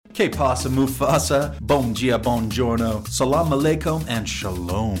Que pasa, Mufasa? Bon dia, buongiorno, salam alaikum, and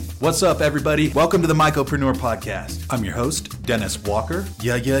shalom. What's up, everybody? Welcome to the Mycopreneur Podcast. I'm your host, Dennis Walker.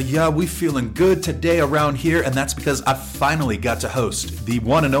 Yeah, we feeling good today around here, and that's because I finally got to host the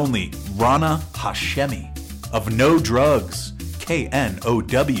one and only Rhana Hashemi of No Drugs,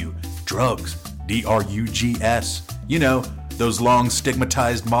 K-N-O-W, drugs, D-R-U-G-S. You know, those long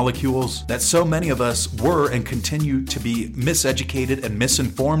stigmatized molecules that so many of us were and continue to be miseducated and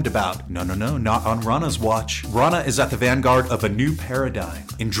misinformed about. No, not on Rhana's watch. Rhana is at the vanguard of a new paradigm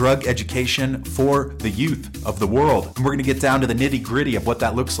in drug education for the youth of the world. And we're going to get down to the nitty gritty of what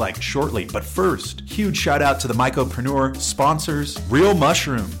that looks like shortly. But first, huge shout out to the Mycopreneur sponsors, Real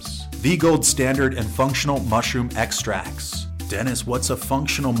Mushrooms, the gold standard in functional mushroom extracts. Dennis, what's a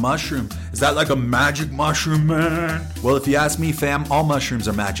functional mushroom? Is that like a magic mushroom, man? Well, if you ask me, fam, all mushrooms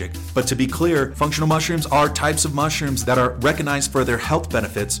are magic. But to be clear, functional mushrooms are types of mushrooms that are recognized for their health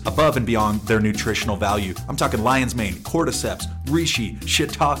benefits above and beyond their nutritional value. I'm talking lion's mane, cordyceps, reishi,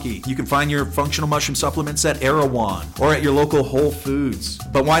 shiitake. You can find your functional mushroom supplements at Erewhon or at your local Whole Foods.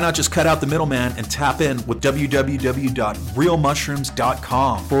 But why not just cut out the middleman and tap in with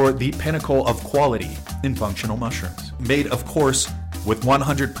www.realmushrooms.com for the pinnacle of quality in functional mushrooms. Made, of course, with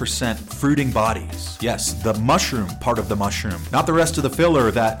 100% fruiting bodies. Yes, the mushroom part of the mushroom, not the rest of the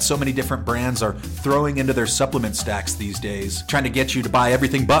filler that so many different brands are throwing into their supplement stacks these days, trying to get you to buy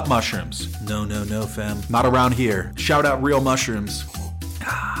everything but mushrooms. No, fam. Not around here. Shout out Real Mushrooms.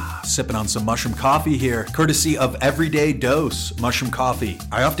 Sipping on some mushroom coffee here, courtesy of Everyday Dose Mushroom Coffee.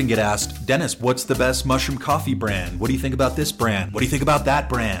 I often get asked, Dennis, what's the best mushroom coffee brand? What do you think about this brand? What do you think about that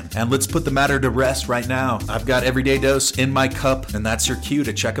brand? And let's put the matter to rest right now. I've got Everyday Dose in my cup, and that's your cue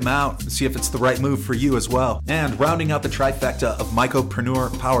to check them out and see if it's the right move for you as well. And rounding out the trifecta of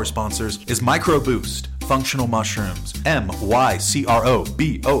Mycopreneur power sponsors is MicroBoost Functional Mushrooms, MYCROBOOST.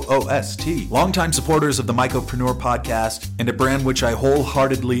 Longtime supporters of the Mycopreneur podcast and a brand which I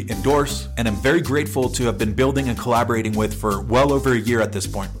wholeheartedly endorse and am very grateful to have been building and collaborating with for well over a year at this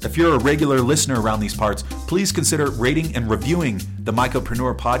point. If you're a regular listener around these parts, please consider rating and reviewing the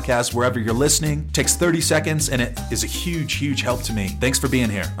Mycopreneur podcast wherever you're listening. It takes 30 seconds and it is a huge help to me. Thanks for being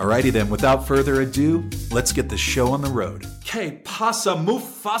here. Alrighty then, without further ado, let's get the show on the road. Que pasa,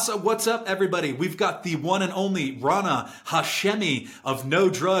 Mufasa? What's up, everybody? We've got the one and only Rhana Hashemi of No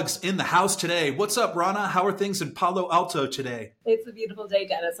Drugs in the house today. What's up, Rhana? How are things in Palo Alto today? It's a beautiful day,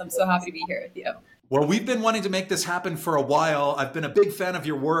 Dennis. I'm so happy to be here with you. Well, we've been wanting to make this happen for a while. I've been a big fan of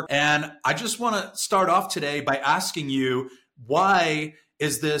your work, and I just want to start off today by asking you, why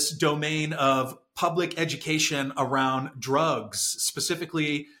is this domain of public education around drugs,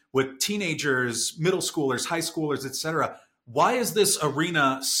 specifically with teenagers, middle schoolers, high schoolers, etc.? Why is this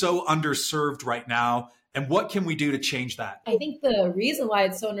arena so underserved right now? And what can we do to change that? I think the reason why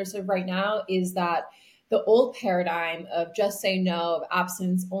it's so underserved right now is that the old paradigm of just say no, of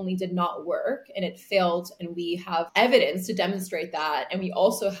abstinence only did not work and it failed. And we have evidence to demonstrate that. And we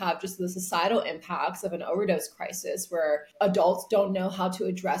also have just the societal impacts of an overdose crisis where adults don't know how to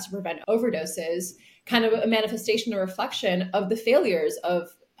address or prevent overdoses, kind of a manifestation or reflection of the failures of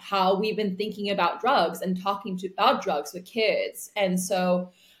how we've been thinking about drugs and talking about drugs with kids. And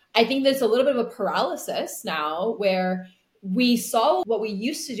so I think there's a little bit of a paralysis now where we saw what we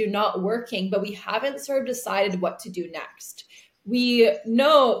used to do not working, but we haven't sort of decided what to do next. We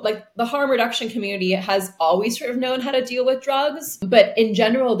know like the harm reduction community has always sort of known how to deal with drugs, but in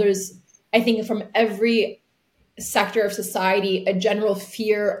general, there's, I think from every sector of society, a general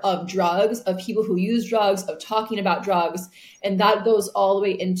fear of drugs, of people who use drugs, of talking about drugs. And that goes all the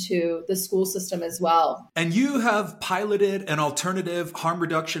way into the school system as well. And you have piloted an alternative harm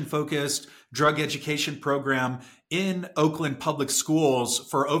reduction focused drug education program in Oakland public schools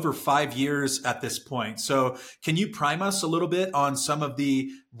for over 5 years at this point. So can you prime us a little bit on some of the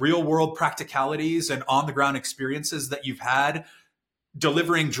real world practicalities and on the ground experiences that you've had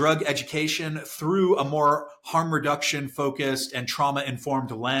delivering drug education through a more harm reduction focused and trauma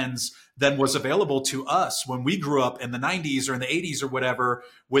informed lens than was available to us when we grew up in the 90s or in the 80s or whatever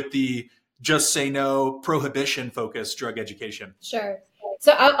with the just say no prohibition focused drug education? Sure.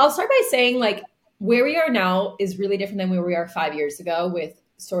 So I'll start by saying like where we are now is really different than where we are 5 years ago with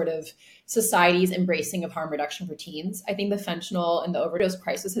sort of society's embracing of harm reduction for teens. I think the fentanyl and the overdose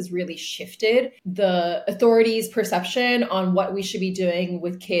crisis has really shifted the authorities' perception on what we should be doing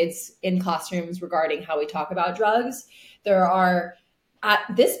with kids in classrooms regarding how we talk about drugs. There are, at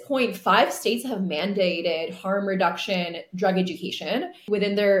this point, 5 states have mandated harm reduction drug education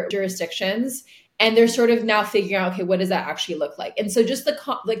within their jurisdictions. And they're sort of now figuring out, okay, what does that actually look like? And so just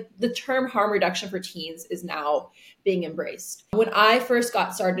the term harm reduction for teens is now being embraced. When I first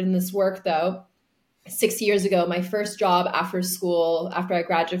got started in this work, though, 6 years ago, my first job after school, after I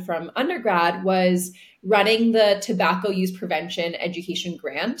graduated from undergrad, was running the tobacco use prevention education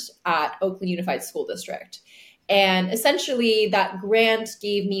grant at Oakland Unified School District. And essentially that grant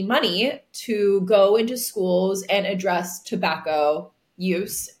gave me money to go into schools and address tobacco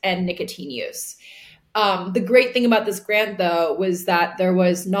use and nicotine use. The great thing about this grant, though, was that there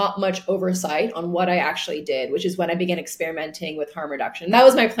was not much oversight on what I actually did, which is when I began experimenting with harm reduction. That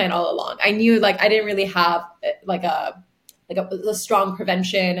was my plan all along. I knew I didn't really have a strong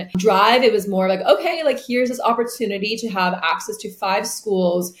prevention drive. It was more okay, here's this opportunity to have access to 5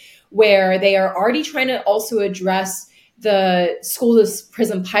 schools where they are already trying to also address the school to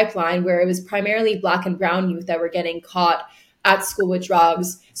prison pipeline, where it was primarily Black and brown youth that were getting caught at school with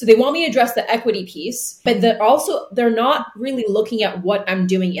drugs. So they want me to address the equity piece, but they're not really looking at what I'm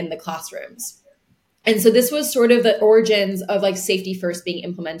doing in the classrooms. And so this was sort of the origins of safety first being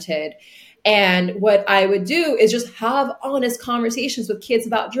implemented. And what I would do is just have honest conversations with kids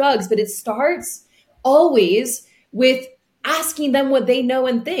about drugs, but it starts always with asking them what they know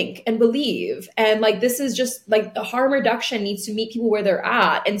and think and believe. And this is just the harm reduction needs to meet people where they're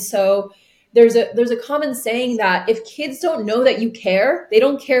at. And so there's a common saying that if kids don't know that you care, they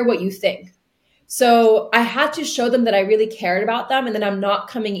don't care what you think. So I had to show them that I really cared about them, and then I'm not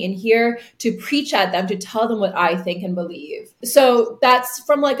coming in here to preach at them, to tell them what I think and believe. So that's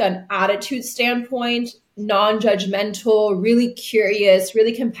from an attitude standpoint, non-judgmental, really curious,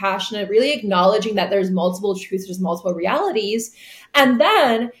 really compassionate, really acknowledging that there's multiple truths, there's multiple realities. And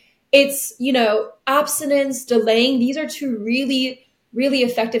then it's, abstinence, delaying. These are 2 really, really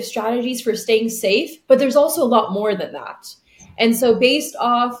effective strategies for staying safe, but there's also a lot more than that. And so based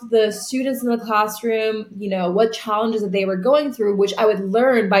off the students in the classroom, what challenges that they were going through, which I would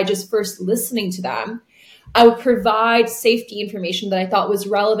learn by just first listening to them, I would provide safety information that I thought was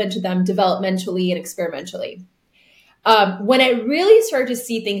relevant to them developmentally and experimentally. When I really started to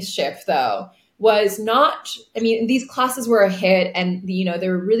see things shift, though, was these classes were a hit, and, they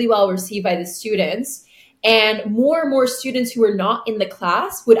were really well received by the students. And more students who were not in the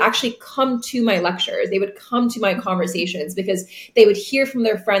class would actually come to my lectures. They would come to my conversations because they would hear from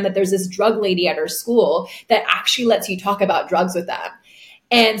their friend that there's this drug lady at our school that actually lets you talk about drugs with them.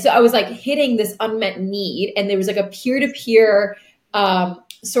 And so I was hitting this unmet need. And there was a peer-to-peer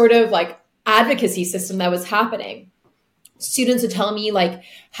sort of advocacy system that was happening. Students would tell me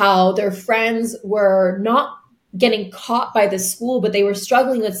how their friends were not getting caught by the school, but they were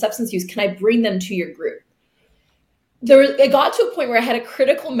struggling with substance use. Can I bring them to your group? It got to a point where I had a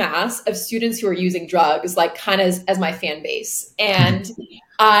critical mass of students who were using drugs, kind of as my fan base. And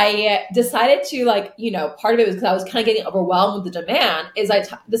I decided to part of it was because I was kind of getting overwhelmed with the demand, is I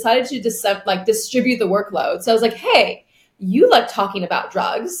decided to distribute the workload. So I was hey, you like talking about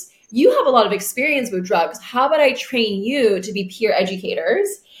drugs. You have a lot of experience with drugs. How about I train you to be peer educators?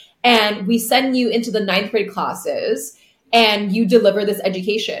 And we send you into the 9th grade classes and you deliver this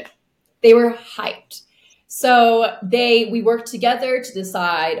education. They were hyped. So we worked together to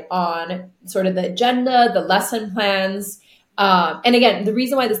decide on sort of the agenda, the lesson plans. And again, the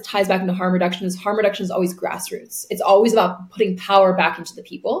reason why this ties back into harm reduction is always grassroots. It's always about putting power back into the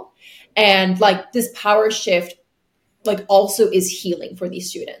people. And this power shift also is healing for these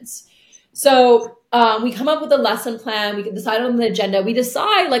students. So we come up with a lesson plan. We decide on the agenda. We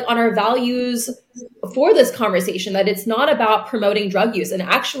decide on our values for this conversation, that it's not about promoting drug use. And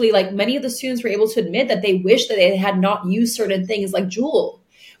actually, many of the students were able to admit that they wish that they had not used certain things like Juul,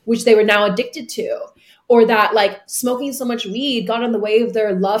 which they were now addicted to, or that smoking so much weed got in the way of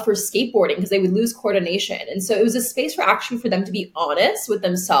their love for skateboarding because they would lose coordination. And so it was a space for them to be honest with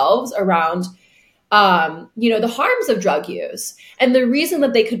themselves around the harms of drug use. And the reason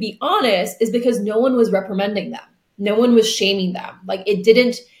that they could be honest is because no one was reprimanding them. No one was shaming them.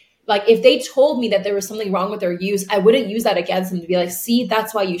 If they told me that there was something wrong with their use, I wouldn't use that against them to be see,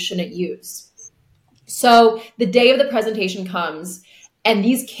 that's why you shouldn't use. So the day of the presentation comes and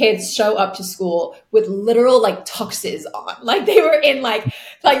these kids show up to school with literal tuxes on. They were in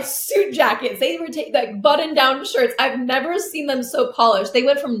suit jackets. They were taking button down shirts. I've never seen them so polished. They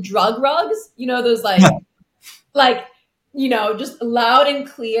went from drug rugs, those just loud and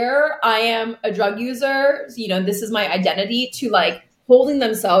clear, I am a drug user, this is my identity, to holding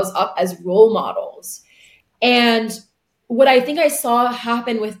themselves up as role models. And what I think I saw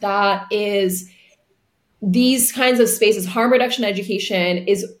happen with that is these kinds of spaces, harm reduction education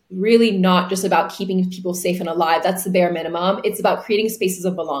is really not just about keeping people safe and alive. That's the bare minimum. It's about creating spaces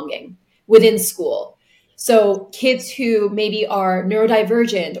of belonging within school. So kids who maybe are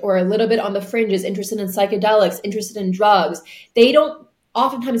neurodivergent or a little bit on the fringes, interested in psychedelics, interested in drugs, they don't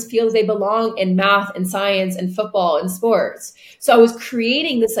oftentimes feel they belong in math and science and football and sports. So I was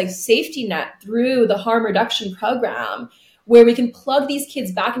creating this like safety net through the harm reduction program where we can plug these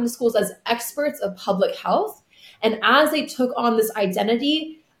kids back into schools as experts of public health. And as they took on this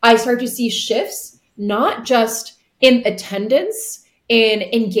identity, I started to see shifts, not just in attendance, in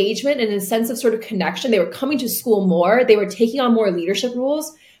engagement, and in a sense of sort of connection. They were coming to school more. They were taking on more leadership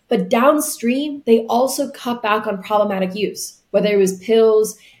roles. But downstream, they also cut back on problematic use, whether it was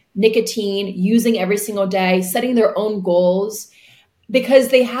pills, nicotine, using every single day, setting their own goals, because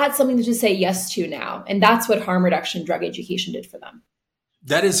they had something to just say yes to now. And that's what harm reduction drug education did for them.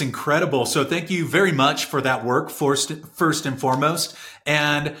 That is incredible. So thank you very much for that work, first and foremost.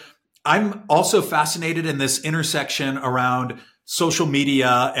 And I'm also fascinated in this intersection around social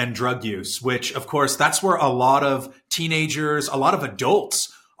media and drug use, which of course, that's where a lot of teenagers, a lot of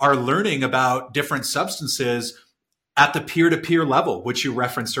adults are learning about different substances at the peer-to-peer level, which you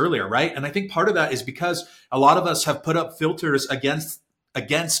referenced earlier, right? And I think part of that is because a lot of us have put up filters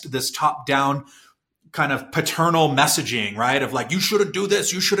against this top-down kind of paternal messaging, right? Of like, you shouldn't do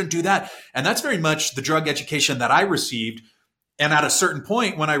this, you shouldn't do that. And that's very much the drug education that I received. And at a certain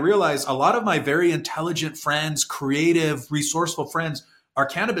point, when I realized a lot of my very intelligent friends, creative, resourceful friends are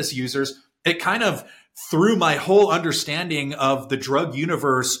cannabis users, it kind of threw my whole understanding of the drug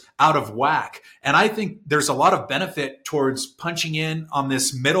universe out of whack. And I think there's a lot of benefit towards punching in on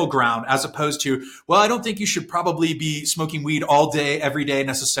this middle ground as opposed to, well, I don't think you should probably be smoking weed all day, every day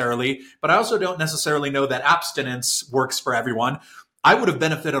necessarily, but I also don't necessarily know that abstinence works for everyone. I would have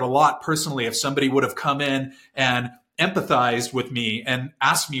benefited a lot personally if somebody would have come in and empathized with me and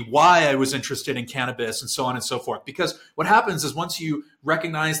asked me why I was interested in cannabis and so on and so forth. Because what happens is once you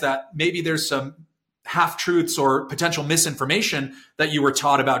recognize that maybe there's some half-truths or potential misinformation that you were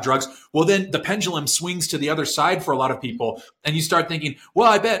taught about drugs, well, then the pendulum swings to the other side for a lot of people. And you start thinking,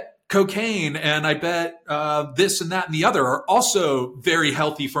 well, I bet cocaine and I bet this and that and the other are also very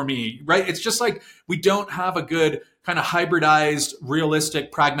healthy for me, right? It's just like we don't have a good kind of hybridized,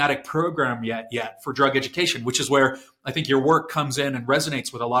 realistic, pragmatic program yet for drug education, which is where I think your work comes in and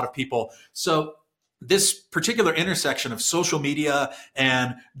resonates with a lot of people. So this particular intersection of social media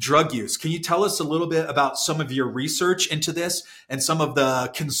and drug use, can you tell us a little bit about some of your research into this and some of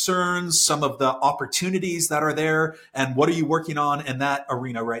the concerns, some of the opportunities that are there, and what are you working on in that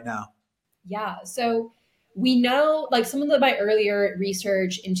arena right now? Yeah. So we know like some of my earlier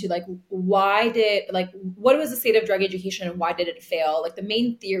research into like what was the state of drug education and why did it fail? Like the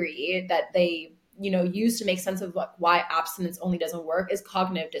main theory that they used to make sense of why abstinence only doesn't work is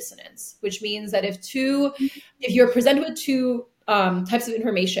cognitive dissonance, which means that if you're presented with two types of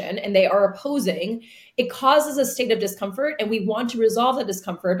information and they are opposing, it causes a state of discomfort, and we want to resolve the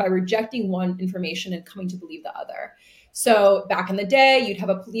discomfort by rejecting one information and coming to believe the other. So back in the day, you'd have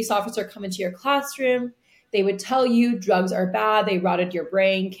a police officer come into your classroom. They would tell you drugs are bad. They rotted your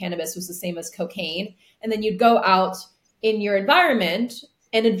brain. Cannabis was the same as cocaine. And then you'd go out in your environment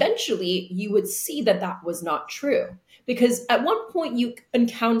and eventually you would see that that was not true. Because at one point you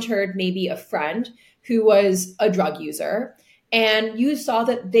encountered maybe a friend who was a drug user and you saw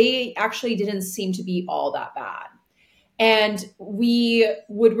that they actually didn't seem to be all that bad. And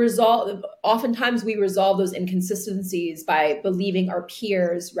oftentimes we resolve those inconsistencies by believing our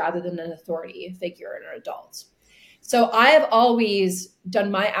peers rather than an authority figure and an adult. So I have always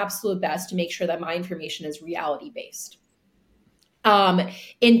done my absolute best to make sure that my information is reality-based.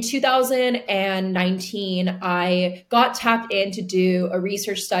 In 2019, I got tapped in to do a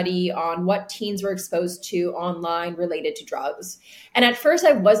research study on what teens were exposed to online related to drugs. And at first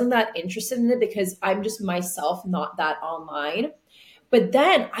I wasn't that interested in it because I'm just myself not that online. But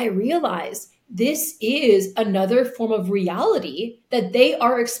then I realized this is another form of reality that they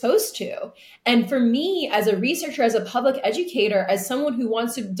are exposed to. And for me, as a researcher, as a public educator, as someone who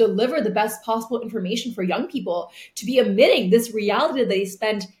wants to deliver the best possible information for young people, to be admitting this reality that they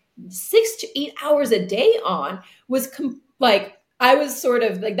spend 6 to 8 hours a day on was I was sort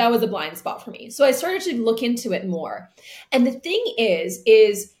of like, that was a blind spot for me. So I started to look into it more. And the thing is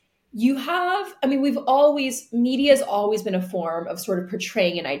media has always been a form of sort of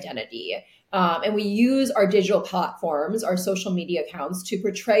portraying an identity. And we use our digital platforms, our social media accounts, to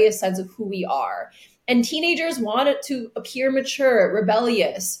portray a sense of who we are. And teenagers want it to appear mature,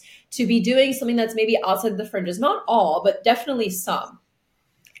 rebellious, to be doing something that's maybe outside the fringes. Not all, but definitely some.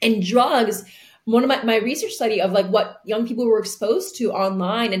 And drugs, one of my research study of like what young people were exposed to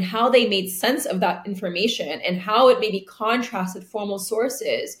online and how they made sense of that information and how it maybe contrasted formal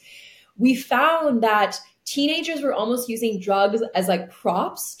sources we found that teenagers were almost using drugs as like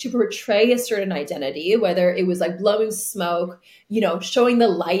props to portray a certain identity, whether it was like blowing smoke, showing the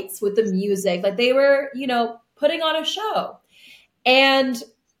lights with the music, like they were, putting on a show. And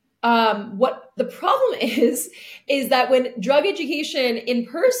what the problem is that when drug education in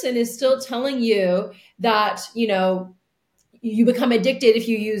person is still telling you that, you become addicted if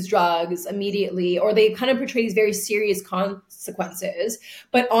you use drugs immediately, or they kind of portray these very serious consequences.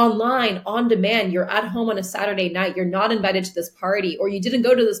 But online, on demand, you're at home on a Saturday night, you're not invited to this party, or you didn't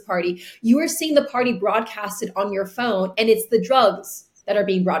go to this party, you are seeing the party broadcasted on your phone, and it's the drugs that are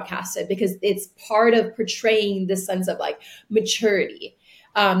being broadcasted because it's part of portraying this sense of like maturity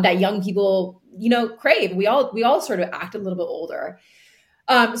that young people, crave. We all sort of act a little bit older.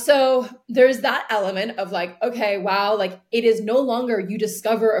 So there's that element of like, okay, wow, like it is no longer you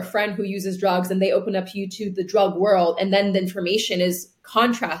discover a friend who uses drugs and they open up you to the drug world, and then the information is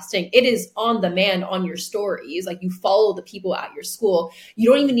contrasting. It is on demand on your stories. Like you follow the people at your school. You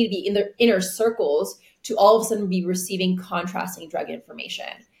don't even need to be in their inner circles to all of a sudden be receiving contrasting drug information.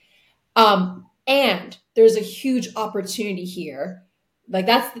 And there's a huge opportunity here. Like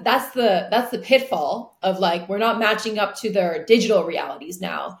that's the pitfall of like, we're not matching up to their digital realities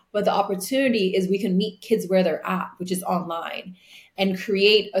now, but the opportunity is we can meet kids where they're at, which is online, and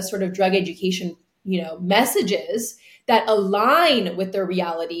create a sort of drug education, messages that align with their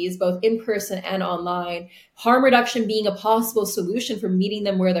realities, both in person and online, harm reduction being a possible solution for meeting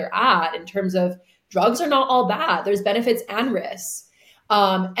them where they're at in terms of drugs are not all bad. There's benefits and risks.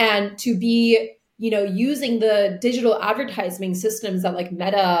 And to be using the digital advertising systems that like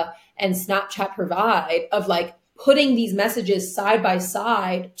Meta and Snapchat provide of like putting these messages side by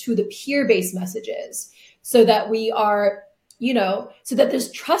side to the peer-based messages so that we are, so that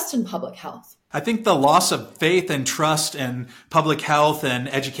there's trust in public health. I think the loss of faith and trust in public health and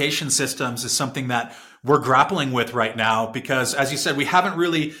education systems is something that we're grappling with right now because, as you said, we haven't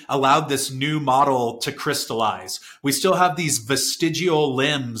really allowed this new model to crystallize. We still have these vestigial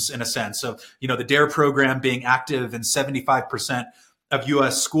limbs, in a sense, of, the DARE program being active in 75% of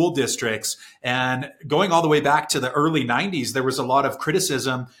U.S. school districts. And going all the way back to the early 90s, there was a lot of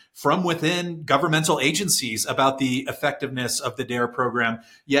criticism from within governmental agencies about the effectiveness of the DARE program,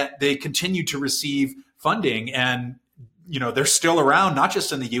 yet they continue to receive funding. And, they're still around, not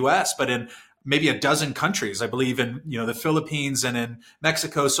just in the U.S., but in maybe a dozen countries, I believe in, the Philippines and in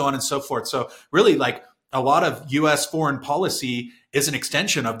Mexico, so on and so forth. So really, like, a lot of U.S. foreign policy is an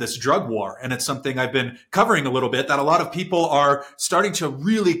extension of this drug war. And it's something I've been covering a little bit that a lot of people are starting to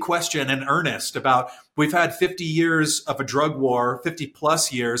really question in earnest about. We've had 50 years of a drug war, 50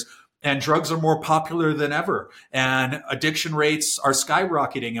 plus years, and drugs are more popular than ever. And addiction rates are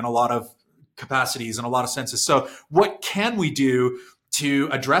skyrocketing in a lot of capacities, in a lot of senses. So what can we do to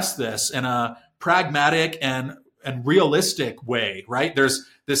address this in a pragmatic and realistic way, right? There's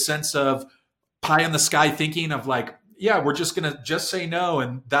this sense of pie in the sky thinking of like, yeah, we're just going to just say no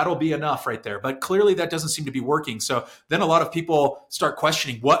and that'll be enough right there. But clearly that doesn't seem to be working. So then a lot of people start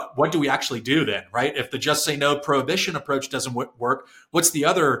questioning what do we actually do then, right? If the just say no prohibition approach doesn't work, what's the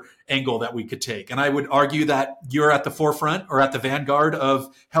other angle that we could take? And I would argue that you're at the forefront or at the vanguard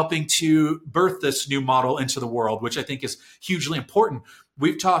of helping to birth this new model into the world, which I think is hugely important.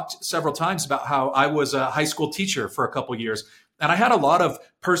 We've talked several times about how I was a high school teacher for a couple of years, and I had a lot of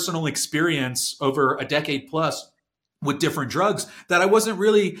personal experience over a decade plus with different drugs that I wasn't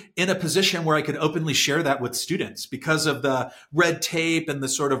really in a position where I could openly share that with students because of the red tape and the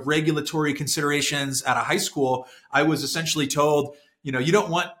sort of regulatory considerations at a high school. I was essentially told, you don't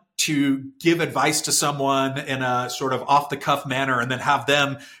want to give advice to someone in a sort of off the cuff manner and then have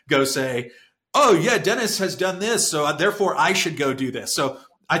them go say, oh yeah, Dennis has done this, so therefore I should go do this. So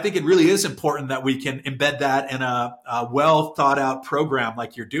I think it really is important that we can embed that in a well thought out program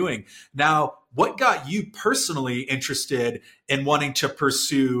like you're doing. Now, what got you personally interested in wanting to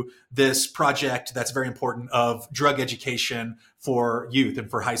pursue this project that's very important of drug education for youth and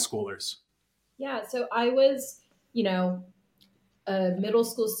for high schoolers? Yeah, so I was, a middle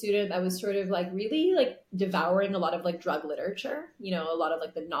school student that was sort of like really like devouring a lot of like drug literature, a lot of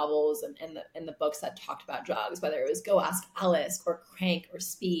like the novels and the books that talked about drugs, whether it was Go Ask Alice or Crank or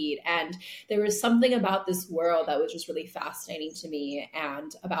Speed. And there was something about this world that was just really fascinating to me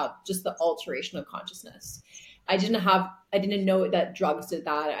and about just the alteration of consciousness. I didn't know that drugs did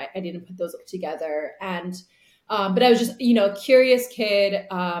that. I didn't put those together. And but I was just, a curious kid,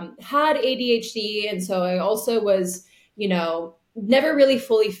 had ADHD. And so I also was, never really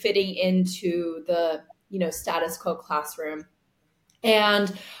fully fitting into the, status quo classroom.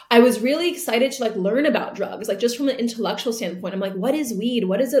 And I was really excited to like learn about drugs, like just from an intellectual standpoint. I'm like, what is weed?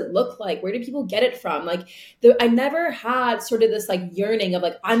 What does it look like? Where do people get it from? Like I never had sort of this like yearning of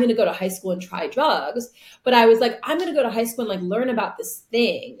like, I'm going to go to high school and try drugs. But I was like, I'm going to go to high school and like learn about this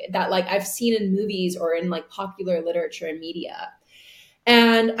thing that like I've seen in movies or in like popular literature and media.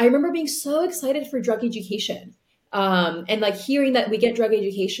 And I remember being so excited for drug education, and like hearing that we get drug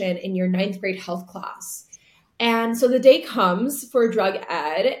education in your 9th grade health class. And so the day comes for drug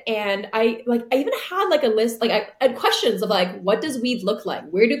ed, and I even had like a list, like I had questions of like, what does weed look like?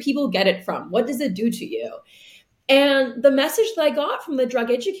 Where do people get it from? What does it do to you? And the message that I got from the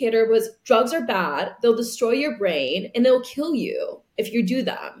drug educator was drugs are bad. They'll destroy your brain and they'll kill you if you do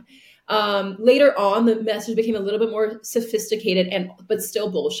them. Later on, the message became a little bit more sophisticated but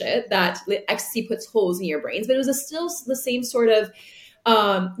still bullshit that ecstasy puts holes in your brains. But it was still the same sort of,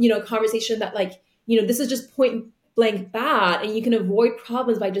 conversation that like, this is just point blank bad and you can avoid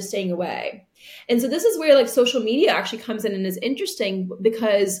problems by just staying away. And so this is where like social media actually comes in and is interesting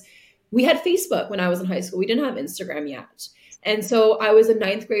because we had Facebook when I was in high school. We didn't have Instagram yet. And so I was a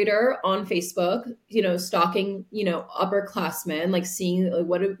 9th grader on Facebook, stalking, upperclassmen, like seeing like,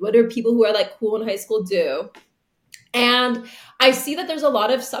 what are people who are like cool in high school do. And I see that there's a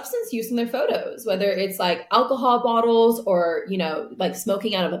lot of substance use in their photos, whether it's like alcohol bottles or, like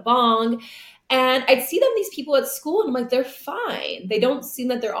smoking out of a bong. And I'd see these people at school and I'm like, they're fine. They don't seem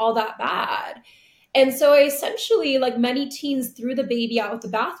that they're all that bad. And so I essentially, like many teens, threw the baby out with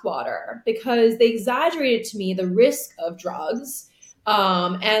the bathwater because they exaggerated to me the risk of drugs.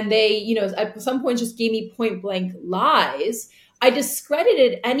 And they, at some point just gave me point blank lies. I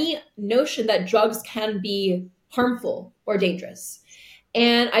discredited any notion that drugs can be harmful or dangerous.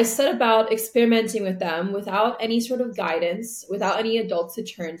 And I set about experimenting with them without any sort of guidance, without any adults to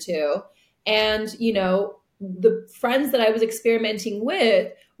turn to. And, the friends that I was experimenting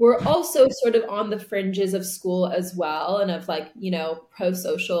with were also sort of on the fringes of school as well and of like,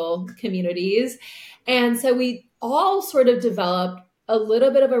 pro-social communities. And so we all sort of developed a little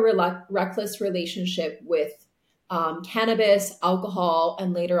bit of a reckless relationship with cannabis, alcohol,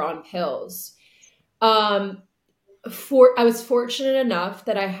 and later on pills. I was fortunate enough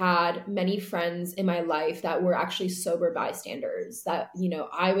that I had many friends in my life that were actually sober bystanders that,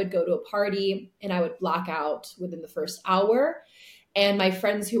 I would go to a party and I would black out within the first hour. And my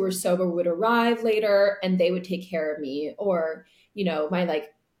friends who were sober would arrive later and they would take care of me. Or, my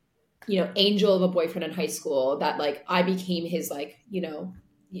like, angel of a boyfriend in high school that like I became his like,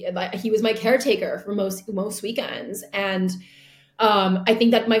 he was my caretaker for most weekends. And I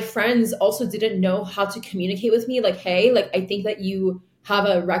think that my friends also didn't know how to communicate with me. Like, hey, like, I think that you have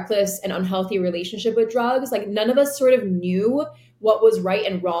a reckless and unhealthy relationship with drugs. Like none of us sort of knew what was right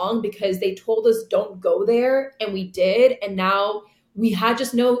and wrong because they told us don't go there. And we did. And now we had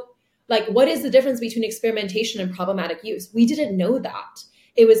just no, like, what is the difference between experimentation and problematic use? We didn't know that.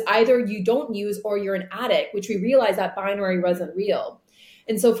 It was either you don't use or you're an addict, which we realized that binary wasn't real.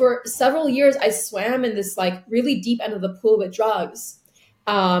 And so for several years, I swam in this like really deep end of the pool with drugs.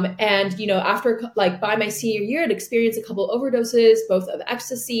 And, after like by my senior year, I'd experienced a couple overdoses, both of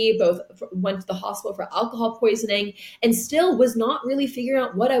ecstasy, went to the hospital for alcohol poisoning, and still was not really figuring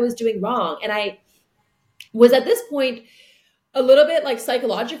out what I was doing wrong. And I was at this point a little bit like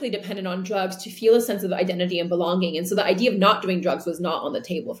psychologically dependent on drugs to feel a sense of identity and belonging. And so the idea of not doing drugs was not on the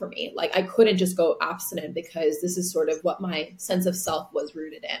table for me. Like I couldn't just go abstinent because this is sort of what my sense of self was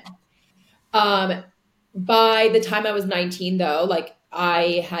rooted in. By the time I was 19 though, like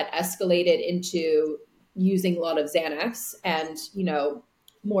I had escalated into using a lot of Xanax and,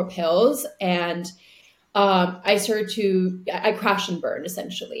 more pills. And I crashed and burned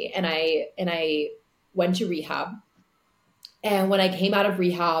essentially. And I went to rehab. And when I came out of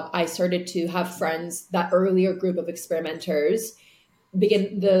rehab, I started to have friends, that earlier group of experimenters,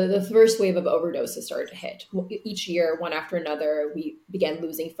 begin the first wave of overdoses started to hit. Each year, one after another, we began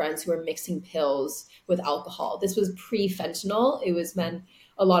losing friends who were mixing pills with alcohol. This was pre-fentanyl. It was when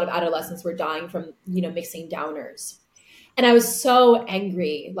a lot of adolescents were dying from, mixing downers. And I was so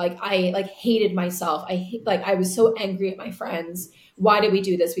angry. Like I hated myself. I was so angry at my friends. Why did we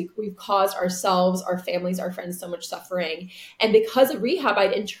do this? We've caused ourselves, our families, our friends so much suffering. And because of rehab,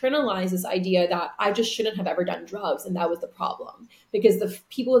 I'd internalized this idea that I just shouldn't have ever done drugs. And that was the problem. Because the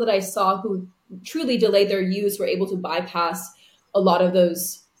people that I saw who truly delayed their use were able to bypass a lot of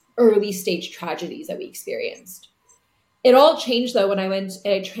those early stage tragedies that we experienced. It all changed though when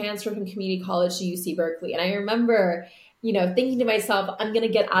I transferred from community college to UC Berkeley. And I remember, thinking to myself, I'm going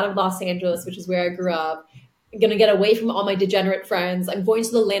to get out of Los Angeles, which is where I grew up, gonna get away from all my degenerate friends. I'm going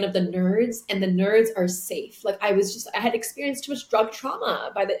to the land of the nerds, and the nerds are safe. Like I had experienced too much drug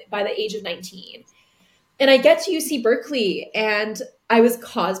trauma by the age of 19. And I get to UC Berkeley, and I was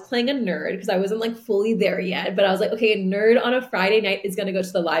cosplaying a nerd because I wasn't like fully there yet. But I was like, okay, a nerd on a Friday night is gonna go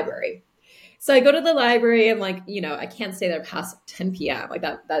to the library. So I go to the library and like, I can't stay there past 10 p.m. Like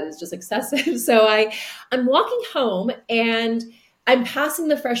that is just excessive. So I'm walking home and I'm passing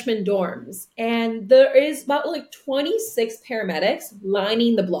the freshman dorms, and there is about like 26 paramedics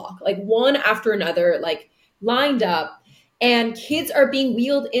lining the block, like one after another, like lined up, and kids are being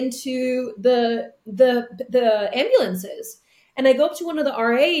wheeled into the ambulances. And I go up to one of the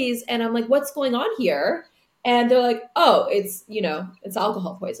RAs and I'm like, what's going on here? And they're like, oh, it's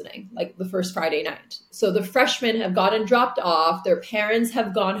alcohol poisoning, like the first Friday night. So the freshmen have gotten dropped off. Their parents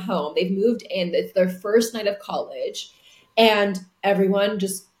have gone home. They've moved in. It's their first night of college. And everyone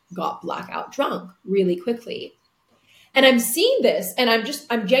just got blackout drunk really quickly. And I'm seeing this and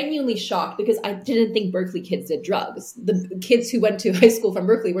I'm genuinely shocked because I didn't think Berkeley kids did drugs. The kids who went to high school from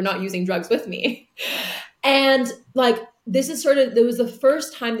Berkeley were not using drugs with me. And like, this is there was the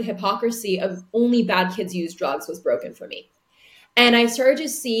first time the hypocrisy of only bad kids use drugs was broken for me. And I started to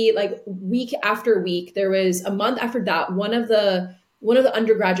see, like, week after week, there was a month after that, one of the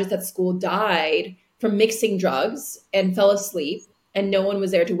undergraduates at school died from mixing drugs and fell asleep, and no one was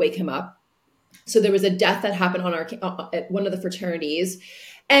there to wake him up. So there was a death that happened at one of the fraternities.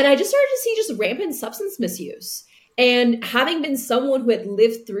 And I just started to see just rampant substance misuse. And having been someone who had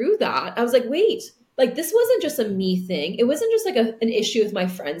lived through that, I was like, wait, like this wasn't just a me thing. It wasn't just like an issue with my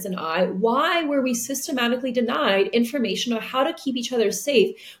friends and I. Why were we systematically denied information on how to keep each other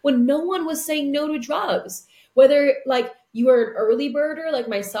safe when no one was saying no to drugs? Whether like you were an early birder like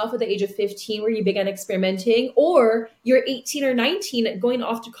myself at the age of 15 where you began experimenting, or you're 18 or 19 going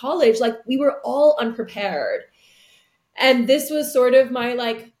off to college, like we were all unprepared. And this was sort of my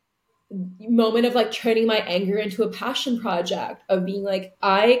like moment of like turning my anger into a passion project of being like,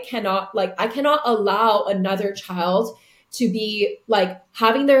 I cannot allow another child to be like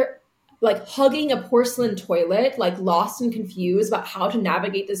having their like hugging a porcelain toilet, like lost and confused about how to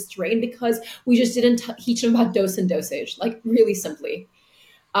navigate this terrain because we just didn't teach them about dose and dosage, like really simply.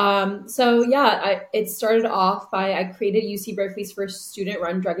 So yeah, it started off by, I created UC Berkeley's first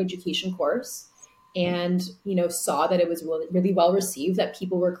student-run drug education course, and, saw that it was really, really well received, that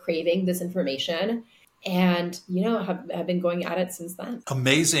people were craving this information, and, have been going at it since then.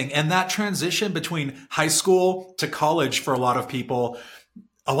 Amazing. And that transition between high school to college for a lot of people,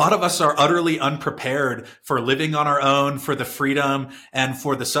 a lot of us are utterly unprepared for living on our own, for the freedom and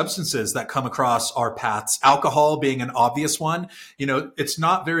for the substances that come across our paths. Alcohol being an obvious one. It's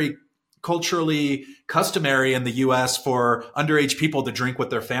not very culturally customary in the US for underage people to drink with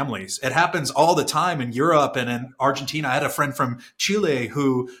their families. It happens all the time in Europe and in Argentina. I had a friend from Chile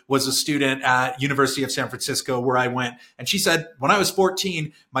who was a student at University of San Francisco where I went. And she said, when I was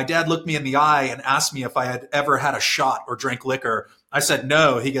 14, my dad looked me in the eye and asked me if I had ever had a shot or drank liquor. I said,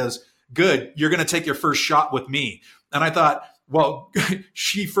 no. He goes, good. You're going to take your first shot with me. And I thought, well,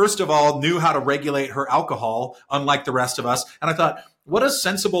 she first of all knew how to regulate her alcohol, unlike the rest of us. And I thought, what a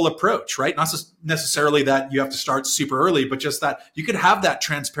sensible approach, right? Not necessarily that you have to start super early, but just that you could have that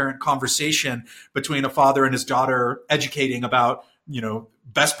transparent conversation between a father and his daughter educating about,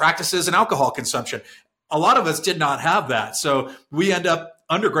 best practices in alcohol consumption. A lot of us did not have that. So we end up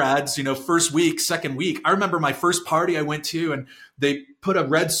undergrads, first week, second week. I remember my first party I went to and they put a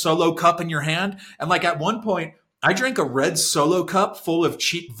red Solo cup in your hand. And like at one point, I drank a red Solo cup full of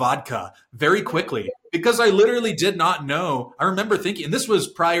cheap vodka very quickly because I literally did not know. I remember thinking, and this was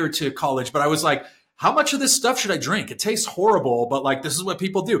prior to college, but I was like, how much of this stuff should I drink? It tastes horrible, but like, this is what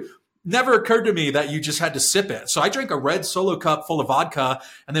people do. Never occurred to me that you just had to sip it. So I drank a red Solo cup full of vodka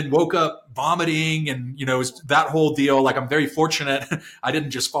and then woke up vomiting and, it was that whole deal. Like, I'm very fortunate I didn't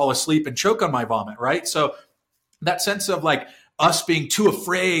just fall asleep and choke on my vomit, right? So that sense of like us being too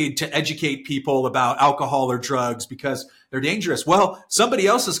afraid to educate people about alcohol or drugs because they're dangerous. Well, somebody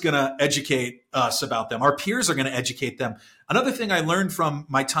else is going to educate us about them. Our peers are going to educate them. Another thing I learned from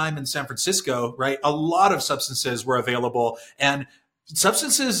my time in San Francisco, right? A lot of substances were available, and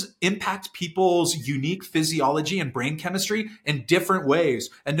substances impact people's unique physiology and brain chemistry in different ways.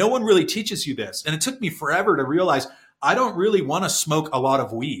 And no one really teaches you this. And it took me forever to realize I don't really want to smoke a lot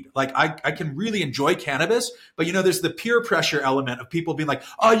of weed. Like I can really enjoy cannabis, but there's the peer pressure element of people being like,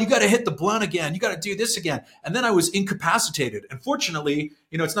 oh, you got to hit the blunt again. You got to do this again. And then I was incapacitated. And fortunately,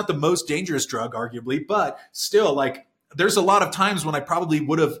 it's not the most dangerous drug, arguably, but still like there's a lot of times when I probably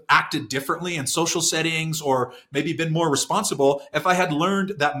would have acted differently in social settings or maybe been more responsible if I had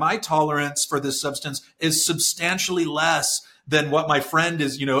learned that my tolerance for this substance is substantially less than what my friend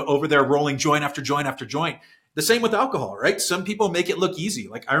is, over there rolling joint after joint after joint. The same with alcohol, right? Some people make it look easy.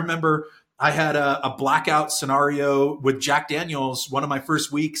 Like I remember I had a blackout scenario with Jack Daniels one of my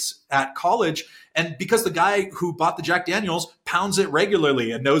first weeks at college. And because the guy who bought the Jack Daniels pounds it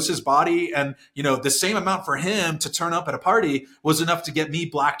regularly and knows his body, and the same amount for him to turn up at a party was enough to get me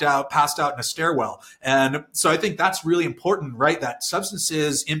blacked out, passed out in a stairwell. And so I think that's really important, right? That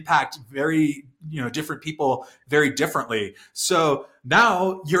substances impact very different people very differently. So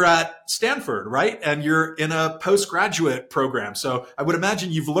now you're at Stanford, right? And you're in a postgraduate program. So I would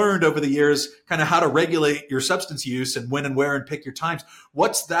imagine you've learned over the years kind of how to regulate your substance use and when and where and pick your times.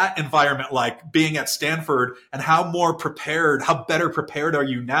 What's that environment like being at Stanford, and how better prepared are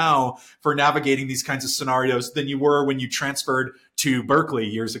you now for navigating these kinds of scenarios than you were when you transferred to Berkeley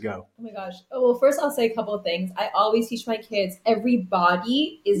years ago? Oh my gosh. Oh, well, first I'll say a couple of things. I always teach my kids, every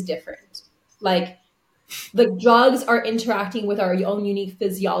body is different. Like the drugs are interacting with our own unique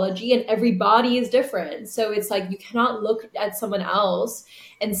physiology, and every body is different. So it's like you cannot look at someone else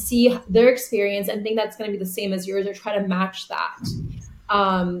and see their experience and think that's going to be the same as yours or try to match that.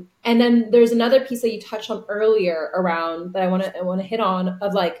 And then there's another piece that you touched on earlier around that I want to hit on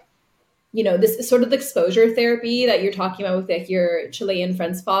of like, this is sort of the exposure therapy that you're talking about with like your Chilean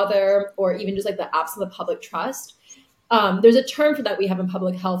friend's father, or even just like the absence of public trust. There's a term for that we have in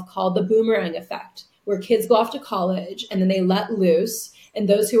public health called the boomerang effect, where kids go off to college and then they let loose. And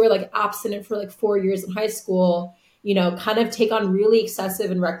those who are like abstinent for like 4 years in high school, kind of take on really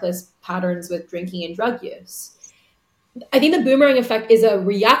excessive and reckless patterns with drinking and drug use. I think the boomerang effect is a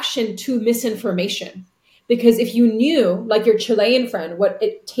reaction to misinformation. Because if you knew, like your Chilean friend, what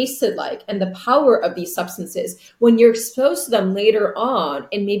it tasted like and the power of these substances, when you're exposed to them later on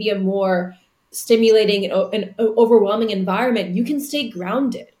in maybe a more stimulating and overwhelming environment, you can stay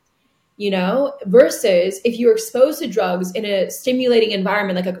grounded, versus if you're exposed to drugs in a stimulating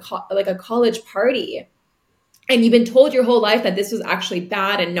environment, like a college party, and you've been told your whole life that this was actually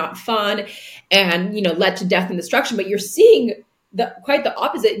bad and not fun and, led to death and destruction, but you're seeing quite the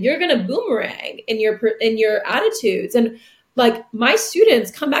opposite. You're going to boomerang in your attitudes. And like my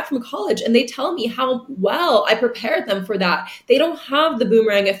students come back from college and they tell me how well I prepared them for that. They don't have the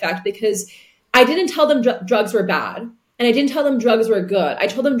boomerang effect because I didn't tell them drugs were bad, and I didn't tell them drugs were good. I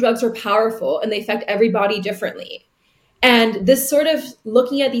told them drugs were powerful and they affect everybody differently. And this sort of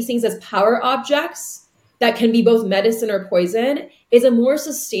looking at these things as power objects that can be both medicine or poison is a more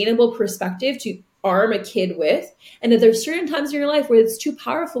sustainable perspective to arm a kid with. And that there's certain times in your life where it's too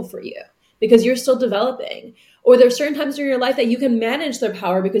powerful for you because you're still developing, or there's certain times in your life that you can manage their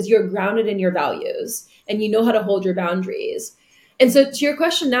power because you're grounded in your values and you know how to hold your boundaries. And so to your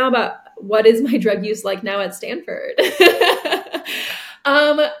question now about what is my drug use like now at Stanford?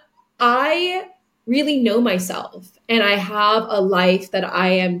 I really know myself, and I have a life that I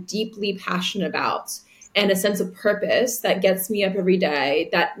am deeply passionate about, and a sense of purpose that gets me up every day,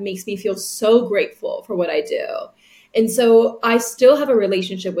 that makes me feel so grateful for what I do. And so I still have a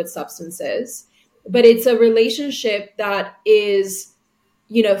relationship with substances, but it's a relationship that is,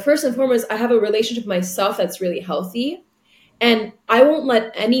 first and foremost, I have a relationship with myself that's really healthy. And I won't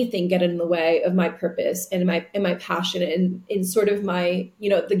let anything get in the way of my purpose and my passion and in sort of my,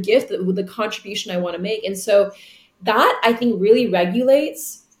 the gift, the contribution I want to make. And so that I think really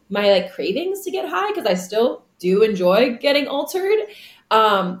regulates my like cravings to get high, because I still do enjoy getting altered.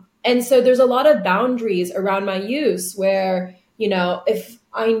 And so there's a lot of boundaries around my use where, if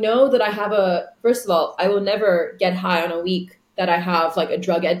I know that first of all, I will never get high on a week that I have like a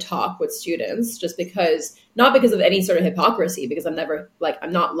drug ed talk with students, just because, not because of any sort of hypocrisy, because I'm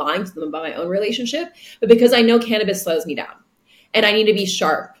not lying to them about my own relationship, but because I know cannabis slows me down and I need to be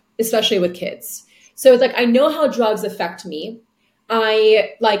sharp, especially with kids. So it's like, I know how drugs affect me.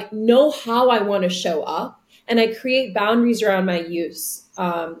 I know how I want to show up, and I create boundaries around my use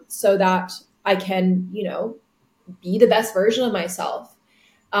so that I can, be the best version of myself.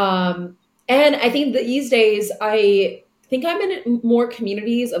 And I think that these days, I think I'm in more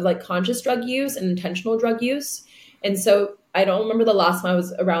communities of like conscious drug use and intentional drug use. And so I don't remember the last time I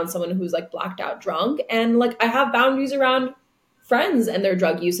was around someone who's like blacked out drunk. And like I have boundaries around friends and their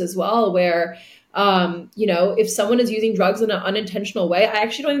drug use as well, where if someone is using drugs in an unintentional way, I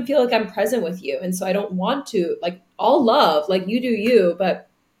actually don't even feel like I'm present with you. And so I don't want to, like, all love, like you do you. But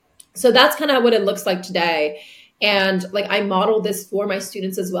so that's kind of what it looks like today. And like, I model this for my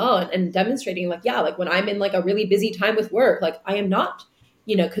students as well, and demonstrating like, yeah, like when I'm in like a really busy time with work, like I am not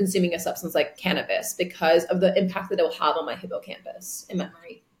consuming a substance like cannabis because of the impact that it will have on my hippocampus and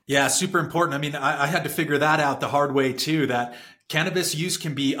memory. Yeah, super important. I mean, I had to figure that out the hard way too, that cannabis use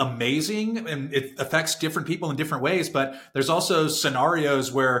can be amazing and it affects different people in different ways. But there's also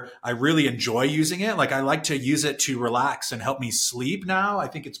scenarios where I really enjoy using it. Like I like to use it to relax and help me sleep now. I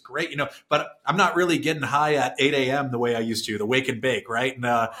think it's great, but I'm not really getting high at 8 a.m. the way I used to, the wake and bake, right?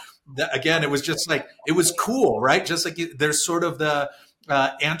 And again, it was just like, it was cool, right? Just like there's sort of the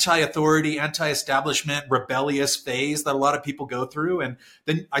anti-authority, anti-establishment, rebellious phase that a lot of people go through. And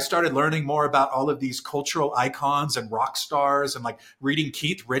then I started learning more about all of these cultural icons and rock stars and like reading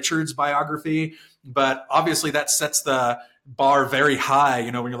Keith Richards' biography. But obviously that sets the bar very high,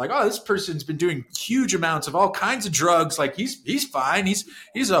 when you're like, oh, this person's been doing huge amounts of all kinds of drugs. Like he's fine.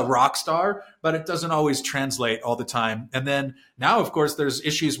 He's a rock star, but it doesn't always translate all the time. And then now, of course, there's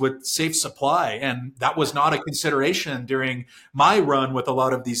issues with safe supply. And that was not a consideration during my run with a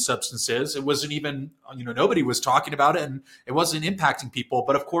lot of these substances. It wasn't even, nobody was talking about it and it wasn't impacting people.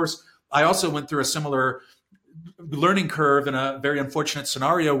 But of course, I also went through a similar learning curve in a very unfortunate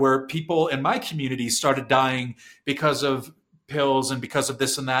scenario where people in my community started dying because of pills and because of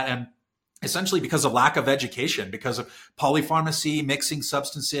this and that. And essentially because of lack of education, because of polypharmacy, mixing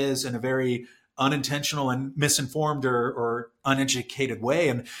substances in a very unintentional and misinformed or uneducated way.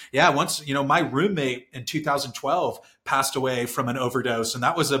 And yeah, once, my roommate in 2012 passed away from an overdose. And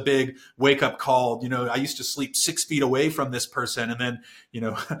that was a big wake up call. I used to sleep 6 feet away from this person and then,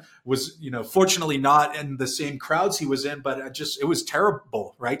 was, fortunately not in the same crowds he was in, but it was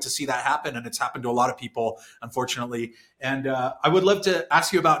terrible, right? To see that happen. And it's happened to a lot of people, unfortunately. And I would love to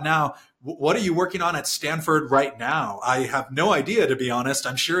ask you about now, what are you working on at Stanford right now? I have no idea, to be honest.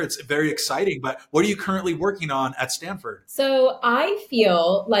 I'm sure it's very exciting, but what are you currently working on at Stanford? So I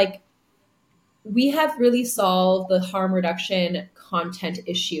feel like we have really solved the harm reduction content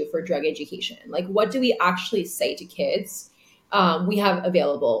issue for drug education. Like, what do we actually say to kids? We have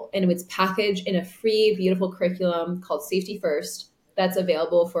available, and it's packaged in a free, beautiful curriculum called Safety First that's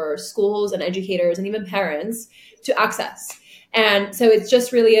available for schools and educators and even parents to access. And so it's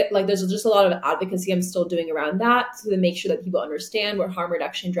just really like there's just a lot of advocacy I'm still doing around that to make sure that people understand what harm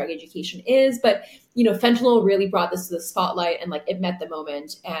reduction drug education is. But, fentanyl really brought this to the spotlight and like it met the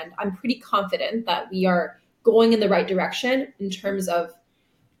moment. And I'm pretty confident that we are going in the right direction in terms of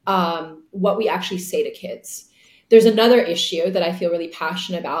what we actually say to kids. There's another issue that I feel really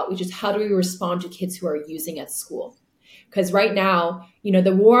passionate about, which is how do we respond to kids who are using at school? Because right now,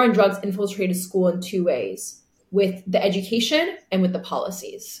 the war on drugs infiltrated school in two ways, with the education and with the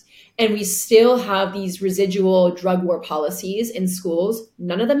policies. And we still have these residual drug war policies in schools.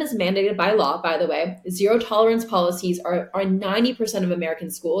 None of them is mandated by law, by the way. Zero tolerance policies are 90% of American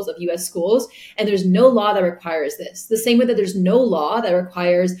schools, of US schools, and there's no law that requires this. The same way that there's no law that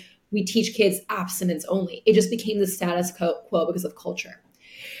requires we teach kids abstinence only. It just became the status quo because of culture.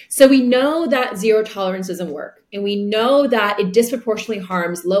 So we know that zero tolerance doesn't work. And we know that it disproportionately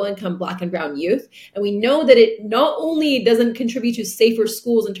harms low-income Black and brown youth. And we know that it not only doesn't contribute to safer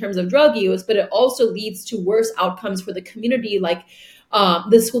schools in terms of drug use, but it also leads to worse outcomes for the community, like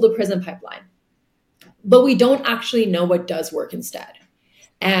the school-to-prison pipeline. But we don't actually know what does work instead.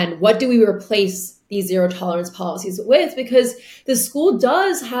 And what do we replace these zero tolerance policies with? Because the school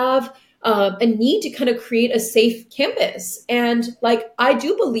does have a need to kind of create a safe campus. And like, I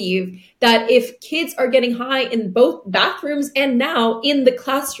do believe that if kids are getting high in both bathrooms and now in the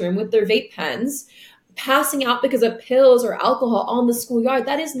classroom with their vape pens, passing out because of pills or alcohol on the schoolyard,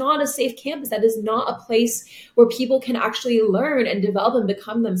 that is not a safe campus. That is not a place where people can actually learn and develop and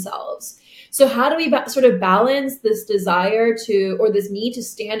become themselves. So how do we sort of balance this desire to, or this need to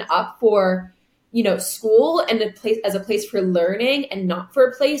stand up for school and as a place for learning and not for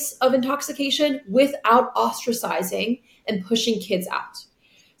a place of intoxication without ostracizing and pushing kids out?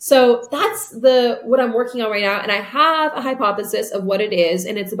 So that's what I'm working on right now. And I have a hypothesis of what it is.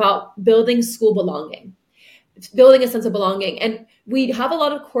 And it's about building school belonging. It's building a sense of belonging. And we have a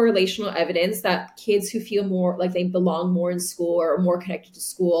lot of correlational evidence that kids who feel more like they belong more in school or are more connected to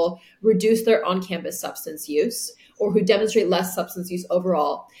school reduce their on-campus substance use, or who demonstrate less substance use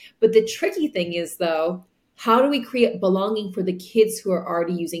overall. But the tricky thing is, though, how do we create belonging for the kids who are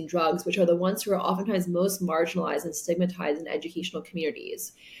already using drugs, which are the ones who are oftentimes most marginalized and stigmatized in educational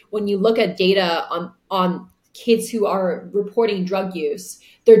communities? When you look at data on kids who are reporting drug use,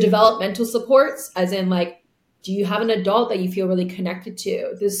 their developmental supports, as in like, do you have an adult that you feel really connected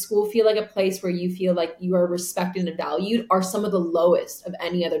to? Does school feel like a place where you feel like you are respected and valued? Are some of the lowest of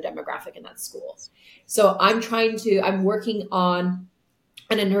any other demographic in that school. So I'm working on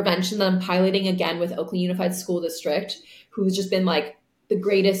an intervention that I'm piloting again with Oakland Unified School District, who's just been like the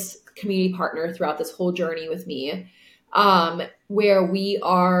greatest community partner throughout this whole journey with me, where we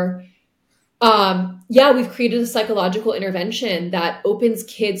are, we've created a psychological intervention that opens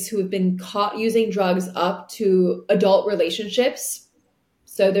kids who have been caught using drugs up to adult relationships.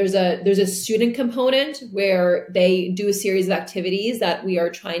 So there's a student component where they do a series of activities that we are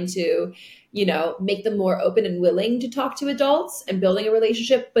trying to, make them more open and willing to talk to adults and building a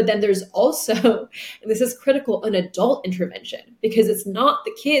relationship. But then there's also, and this is critical, an adult intervention, because it's not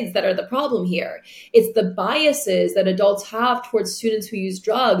the kids that are the problem here. It's the biases that adults have towards students who use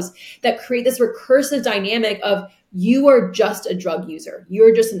drugs that create this recursive dynamic of, you are just a drug user.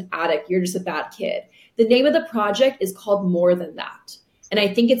 You're just an addict. You're just a bad kid. The name of the project is called More Than That. And I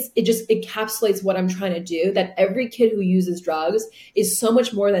think it just encapsulates what I'm trying to do, that every kid who uses drugs is so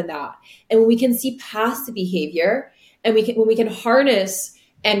much more than that. And when we can see past the behavior, and when we can harness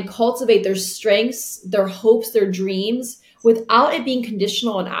and cultivate their strengths, their hopes, their dreams, without it being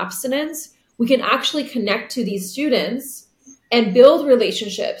conditional on abstinence, we can actually connect to these students and build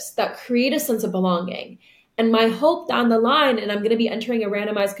relationships that create a sense of belonging. And my hope down the line, and I'm going to be entering a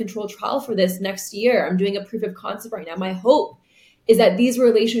randomized controlled trial for this next year. I'm doing a proof of concept right now. My hope is that these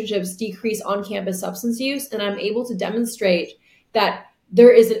relationships decrease on-campus substance use, and I'm able to demonstrate that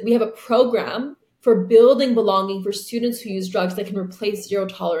we have a program for building belonging for students who use drugs that can replace zero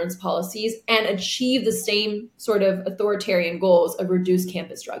tolerance policies and achieve the same sort of authoritarian goals of reduced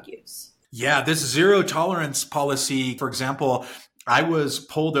campus drug use. Yeah, this zero tolerance policy, for example, I was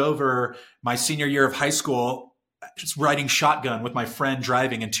pulled over my senior year of high school, just riding shotgun with my friend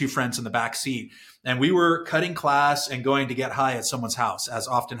driving and two friends in the back seat. And we were cutting class and going to get high at someone's house, as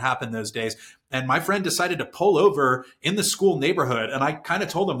often happened those days. And my friend decided to pull over in the school neighborhood. And I kind of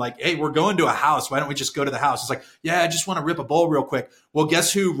told him, like, hey, we're going to a house. Why don't we just go to the house? He's like, yeah, I just want to rip a bowl real quick. Well,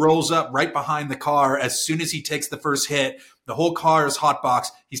 guess who rolls up right behind the car as soon as he takes the first hit? The whole car is hotbox.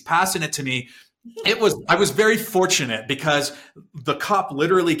 He's passing it to me. I was very fortunate because the cop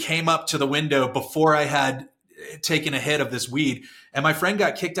literally came up to the window before I had taken a hit of this weed, and my friend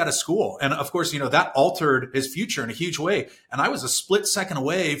got kicked out of school. And of course, that altered his future in a huge way. And I was a split second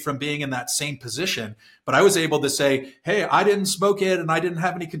away from being in that same position, but I was able to say, hey, I didn't smoke it and I didn't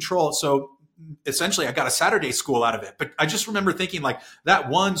have any control. So essentially I got a Saturday school out of it. But I just remember thinking, like, that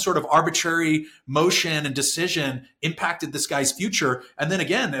one sort of arbitrary motion and decision impacted this guy's future. And then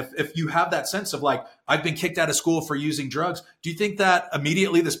again, if you have that sense of, like, I've been kicked out of school for using drugs, do you think that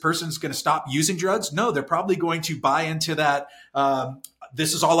immediately this person's going to stop using drugs? No, they're probably going to buy into that.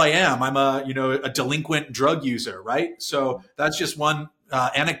 This is all I am. I'm a delinquent drug user, right? So that's just one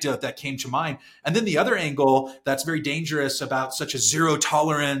anecdote that came to mind. And then the other angle that's very dangerous about such a zero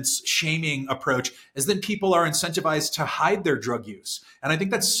tolerance shaming approach is then people are incentivized to hide their drug use. And I think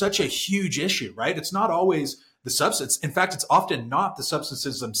that's such a huge issue, right? It's not always the substance. In fact, it's often not the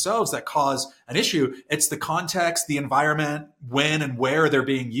substances themselves that cause an issue. It's the context, the environment, when and where they're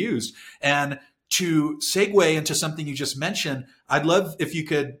being used. And to segue into something you just mentioned, I'd love if you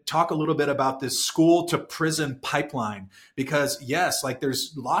could talk a little bit about this school to prison pipeline, because yes, like,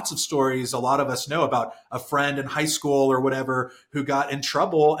 there's lots of stories a lot of us know about a friend in high school or whatever who got in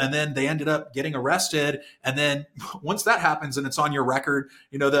trouble and then they ended up getting arrested. And then once that happens and it's on your record,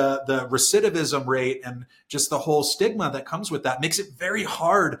 the recidivism rate and just the whole stigma that comes with that makes it very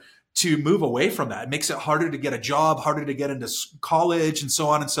hard to move away from that. It makes it harder to get a job, harder to get into college, and so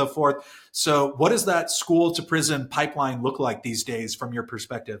on and so forth. So what does that school to prison pipeline look like these days from your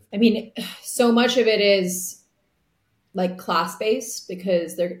perspective? I mean, so much of it is like class-based,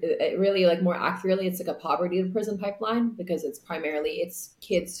 because they're really, like, more accurately, it's like a poverty to prison pipeline, because it's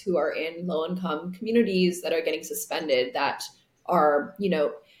kids who are in low-income communities that are getting suspended, that are,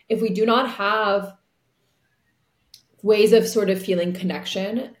 if we do not have ways of sort of feeling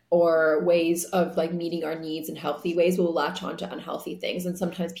connection or ways of, like, meeting our needs in healthy ways, we'll latch on to unhealthy things. And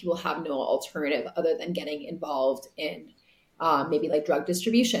sometimes people have no alternative other than getting involved in maybe like drug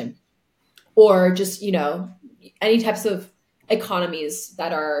distribution, or just, any types of economies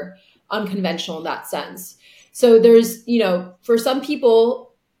that are unconventional in that sense. So there's, for some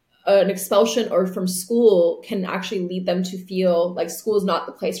people, an expulsion or from school can actually lead them to feel like school is not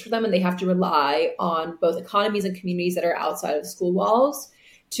the place for them, and they have to rely on both economies and communities that are outside of school walls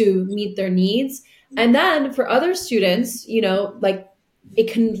to meet their needs. And then for other students, like,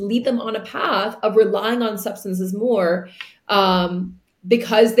 it can lead them on a path of relying on substances more,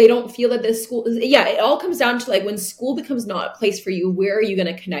 because they don't feel that this school is, it all comes down to, like, when school becomes not a place for you, where are you going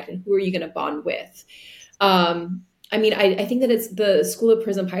to connect and who are you going to bond with? I mean, I think that it's the school to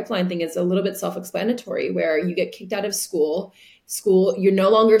prison pipeline thing is a little bit self-explanatory, where you get kicked out of school, you're no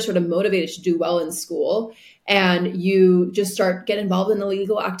longer sort of motivated to do well in school, and you just get involved in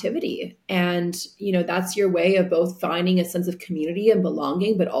illegal activity. And, that's your way of both finding a sense of community and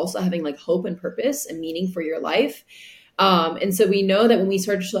belonging, but also having like hope and purpose and meaning for your life. And so we know that when we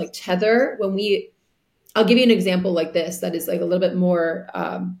start to like tether, I'll give you an example like this that is like a little bit more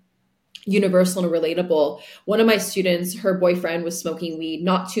universal and relatable. One of my students, her boyfriend was smoking weed,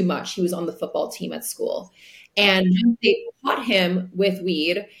 not too much. He was on the football team at school. And when they caught him with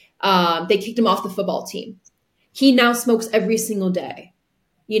weed, they kicked him off the football team. He now smokes every single day.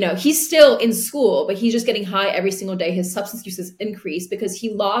 He's still in school, but he's just getting high every single day. His substance use has increased because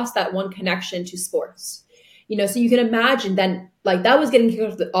he lost that one connection to sports. So you can imagine then, like, that was getting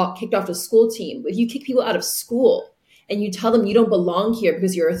kicked off the school team. If you kick people out of school and you tell them you don't belong here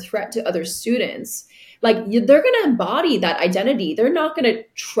because you're a threat to other students, like, they're going to embody that identity. They're not going to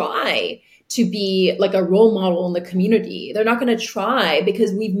try to be like a role model in the community. They're not going to try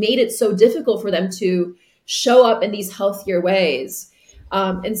because we've made it so difficult for them to show up in these healthier ways.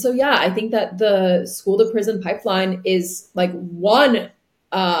 And so, yeah, I think that the school to prison pipeline is like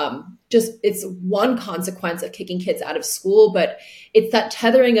it's one consequence of kicking kids out of school, but it's that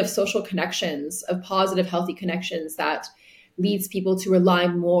tethering of social connections, of positive, healthy connections that leads people to rely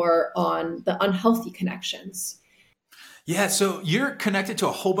more on the unhealthy connections. Yeah, so you're connected to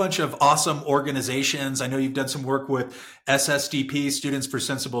a whole bunch of awesome organizations. I know you've done some work with SSDP, Students for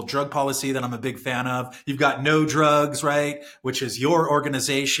Sensible Drug Policy, that I'm a big fan of. You've got No Drugs, right, which is your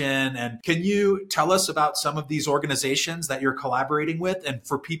organization. And can you tell us about some of these organizations that you're collaborating with? And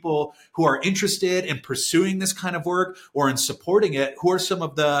for people who are interested in pursuing this kind of work or in supporting it, who are some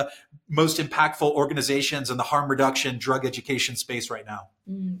of the most impactful organizations in the harm reduction, drug education space right now?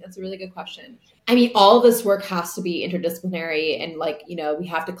 That's a really good question. I mean, all of this work has to be interdisciplinary, and we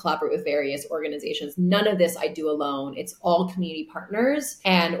have to collaborate with various organizations. None of this I do alone. It's all community partners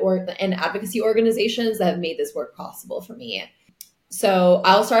and advocacy organizations that have made this work possible for me. So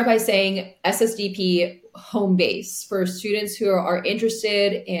I'll start by saying SSDP home base for students who are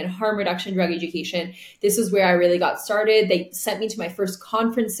interested in harm reduction, drug education. This is where I really got started. They sent me to my first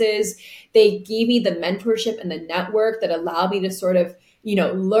conferences. They gave me the mentorship and the network that allowed me to sort of,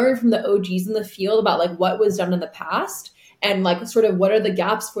 learn from the OGs in the field about like what was done in the past and like sort of what are the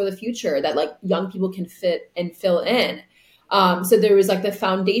gaps for the future that like young people can fit and fill in. So there was like the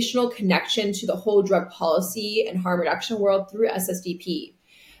foundational connection to the whole drug policy and harm reduction world through SSDP.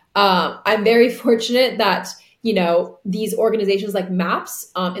 I'm very fortunate that, these organizations like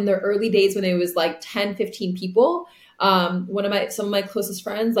MAPS, in their early days when it was like 10, 15 people, some of my closest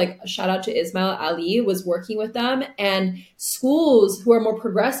friends, like a shout out to Ismail Ali, was working with them, and schools who are more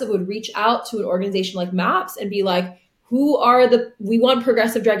progressive would reach out to an organization like MAPS and be like, we want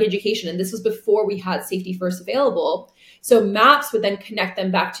progressive drug education. And this was before we had Safety First available. So MAPS would then connect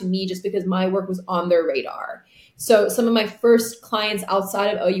them back to me just because my work was on their radar. So some of my first clients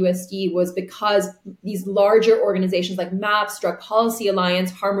outside of OUSD was because these larger organizations like MAPS, Drug Policy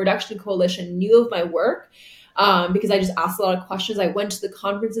Alliance, Harm Reduction Coalition knew of my work. Because I just asked a lot of questions. I went to the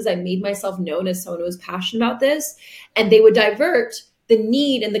conferences. I made myself known as someone who was passionate about this, and they would divert the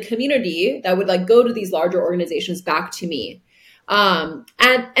need in the community that would like go to these larger organizations back to me. And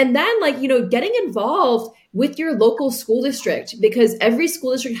then getting involved with your local school district, because every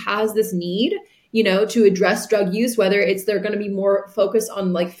school district has this need, to address drug use, whether they're going to be more focused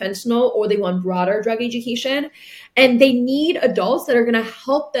on like fentanyl or they want broader drug education. And they need adults that are going to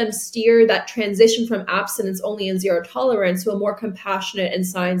help them steer that transition from abstinence only and zero tolerance to a more compassionate and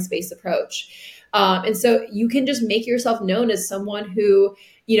science-based approach. And so you can just make yourself known as someone who,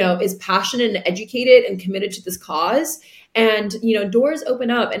 is passionate and educated and committed to this cause. And, doors open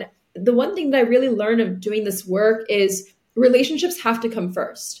up. And the one thing that I really learned of doing this work is relationships have to come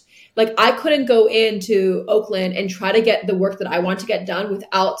first. Like, I couldn't go into Oakland and try to get the work that I want to get done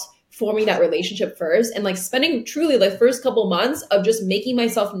without forming that relationship first, and like spending truly the first couple months of just making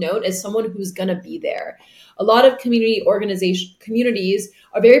myself known as someone who's going to be there. A lot of communities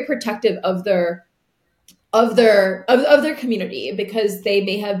are very protective of their community because they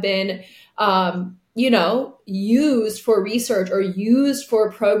may have been, used for research or used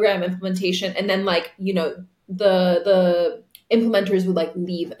for program implementation. And then the implementers would like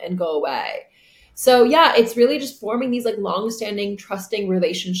leave and go away. So yeah, it's really just forming these like long-standing, trusting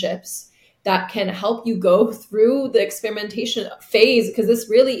relationships that can help you go through the experimentation phase, because this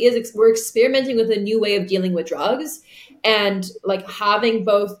really is, we're experimenting with a new way of dealing with drugs, and like having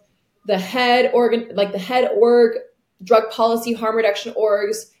both the head org, drug policy, harm reduction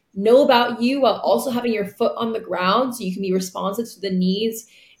orgs, know about you while also having your foot on the ground so you can be responsive to the needs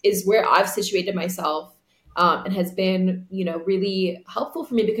is where I've situated myself, and has been, really helpful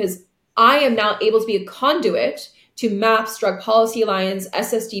for me, because I am now able to be a conduit to MAPS, Drug Policy Alliance,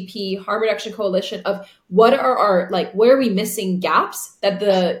 SSDP, Harm Reduction Coalition, of what are where are we missing gaps that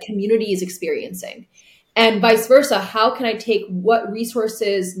the community is experiencing? And vice versa, how can I take what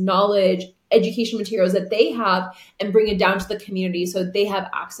resources, knowledge, education materials that they have and bring it down to the community so they have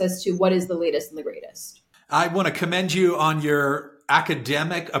access to what is the latest and the greatest? I want to commend you on your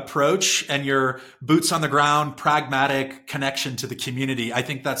academic approach and your boots on the ground, pragmatic connection to the community. I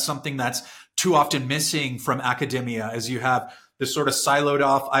think that's something that's too often missing from academia, as you have this sort of siloed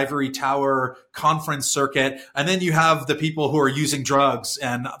off ivory tower conference circuit. And then you have the people who are using drugs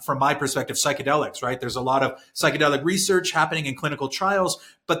and, from my perspective, psychedelics, right? There's a lot of psychedelic research happening in clinical trials,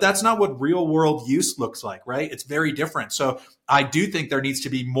 but that's not what real world use looks like, right? It's very different. So I do think there needs to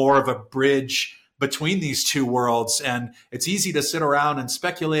be more of a bridge between these two worlds. And it's easy to sit around and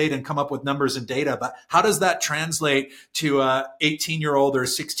speculate and come up with numbers and data, but how does that translate to a 18-year-old or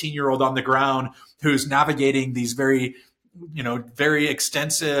 16-year-old on the ground who's navigating these very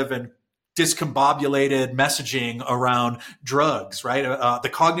extensive and discombobulated messaging around drugs, right? The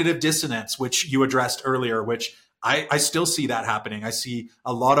cognitive dissonance, which you addressed earlier, which I still see that happening. I see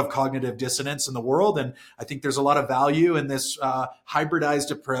a lot of cognitive dissonance in the world. And I think there's a lot of value in this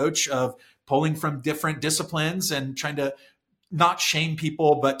hybridized approach of pulling from different disciplines and trying to not shame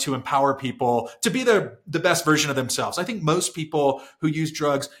people, but to empower people to be the best version of themselves. I think most people who use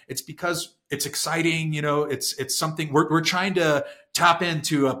drugs, it's because it's exciting. It's something we're trying to tap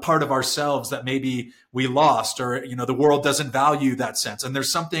into a part of ourselves that maybe we lost, or, the world doesn't value that sense. And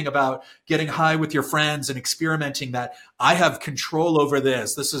there's something about getting high with your friends and experimenting that I have control over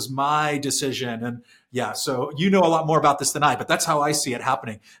this. This is my decision. And yeah, so you know a lot more about this than I, but that's how I see it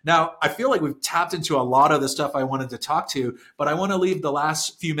happening. Now, I feel like we've tapped into a lot of the stuff I wanted to talk to, but I want to leave the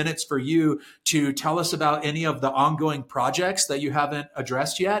last few minutes for you to tell us about any of the ongoing projects that you haven't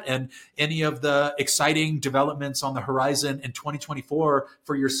addressed yet, and any of the exciting developments on the horizon in 2024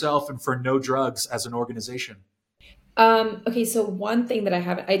 for yourself and for No Drugs as an organization. Okay, so one thing that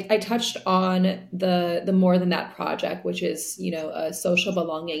I touched on the More Than That project, which is, a social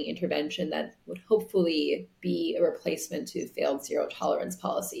belonging intervention that would hopefully be a replacement to failed zero tolerance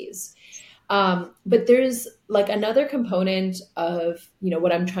policies. But there's another component of,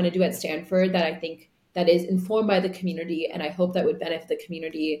 what I'm trying to do at Stanford that I think that is informed by the community, and I hope that would benefit the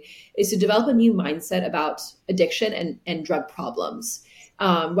community, is to develop a new mindset about addiction and drug problems.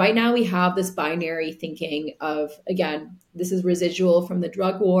 Right now we have this binary thinking of, again, this is residual from the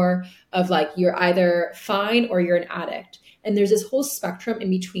drug war of you're either fine or you're an addict. And there's this whole spectrum in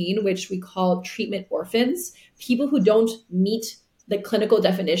between, which we call treatment orphans, people who don't meet the clinical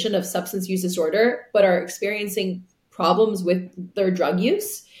definition of substance use disorder, but are experiencing problems with their drug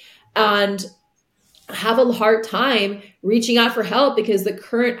use and have a hard time reaching out for help because the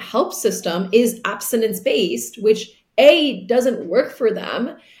current help system is abstinence-based, which A, doesn't work for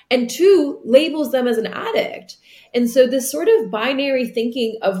them, and 2, labels them as an addict. And so this sort of binary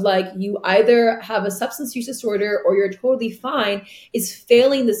thinking of you either have a substance use disorder or you're totally fine is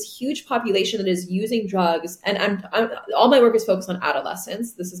failing this huge population that is using drugs. And I'm all my work is focused on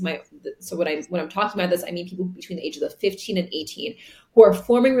adolescents. This is so when I'm talking about this, I mean people between the ages of 15 and 18 who are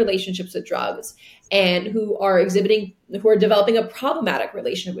forming relationships with drugs and who are developing a problematic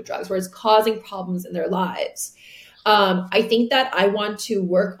relationship with drugs, where it's causing problems in their lives. I think that I want to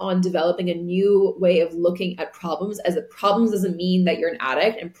work on developing a new way of looking at problems, as a problems doesn't mean that you're an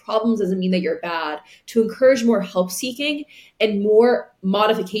addict and problems doesn't mean that you're bad, to encourage more help seeking and more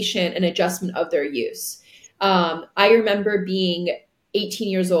modification and adjustment of their use. I remember being 17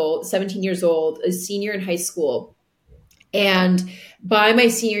 years old, a senior in high school. And by my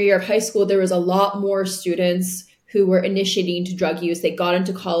senior year of high school, there was a lot more students who were initiating to drug use. They got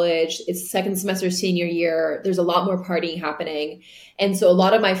into college. It's second semester senior year. There's a lot more partying happening. And so a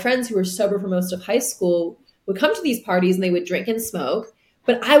lot of my friends who were sober for most of high school would come to these parties and they would drink and smoke.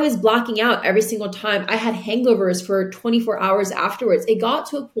 But I was blacking out every single time. I had hangovers for 24 hours afterwards. It got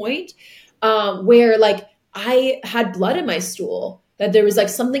to a point where I had blood in my stool, that there was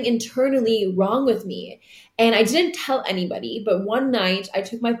something internally wrong with me. And I didn't tell anybody, but one night I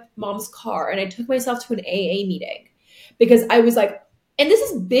took my mom's car and I took myself to an AA meeting because I was and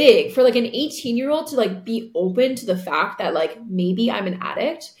this is big for an 18-year-old to be open to the fact that maybe I'm an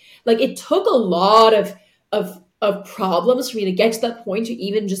addict. It took a lot of problems for me to get to that point to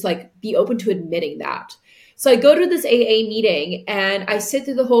even just be open to admitting that. So I go to this AA meeting and I sit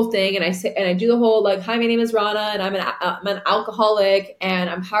through the whole thing and I do the whole like, hi, my name is Rhana and I'm an alcoholic and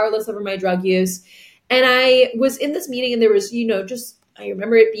I'm powerless over my drug use. And I was in this meeting and there was, I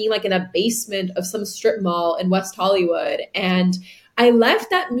remember it being like in a basement of some strip mall in West Hollywood. And I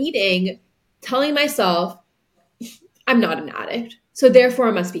left that meeting telling myself, I'm not an addict, so therefore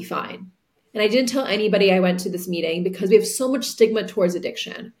I must be fine. And I didn't tell anybody I went to this meeting because we have so much stigma towards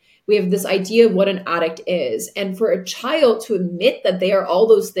addiction. We have this idea of what an addict is. And for a child to admit that they are all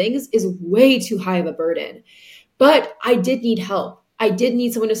those things is way too high of a burden. But I did need help. I did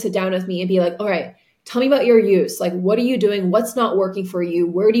need someone to sit down with me and be like, all right, tell me about your use. Like, what are you doing? What's not working for you?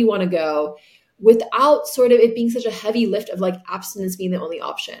 Where do you want to go? Without sort of it being such a heavy lift of like abstinence being the only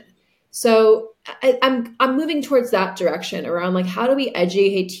option. So I'm moving towards that direction around like, how do we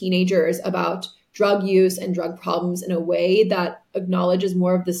educate teenagers about drug use and drug problems in a way that acknowledges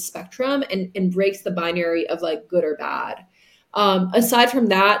more of the spectrum and breaks the binary of like good or bad. Aside from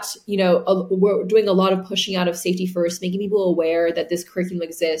that, we're doing a lot of pushing out of safety first, making people aware that this curriculum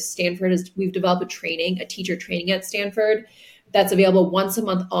exists. We've developed a teacher training at Stanford that's available once a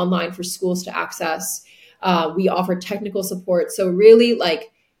month online for schools to access. We offer technical support. So really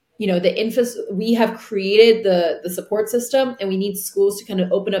we have created the support system and we need schools to kind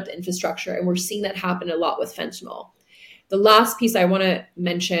of open up the infrastructure. And we're seeing that happen a lot with fentanyl. The last piece I want to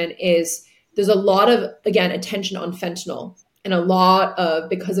mention is there's a lot of, again, attention on fentanyl and a lot of,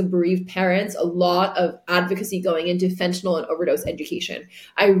 because of bereaved parents, a lot of advocacy going into fentanyl and overdose education.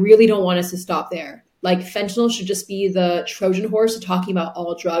 I really don't want us to stop there. Like fentanyl should just be the Trojan horse to talking about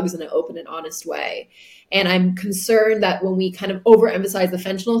all drugs in an open and honest way. And I'm concerned that when we kind of overemphasize the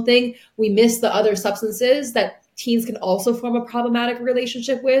fentanyl thing, we miss the other substances that teens can also form a problematic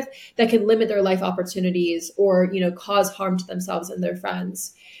relationship with that can limit their life opportunities or, cause harm to themselves and their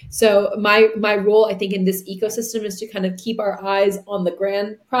friends. So my role, I think, in this ecosystem is to kind of keep our eyes on the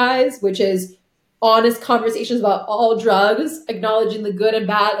grand prize, which is honest conversations about all drugs, acknowledging the good and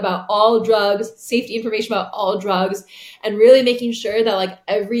bad about all drugs, safety information about all drugs, and really making sure that like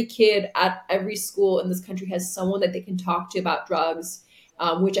every kid at every school in this country has someone that they can talk to about drugs,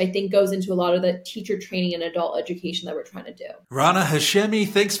 which I think goes into a lot of the teacher training and adult education that we're trying to do. Rhana Hashemi,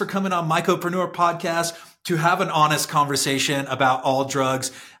 thanks for coming on Mycopreneur Podcast to have an honest conversation about all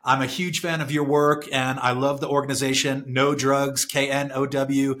drugs. I'm a huge fan of your work and I love the organization No Drugs,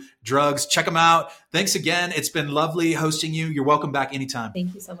 KNOW Drugs. Check them out. Thanks again. It's been lovely hosting you. You're welcome back anytime.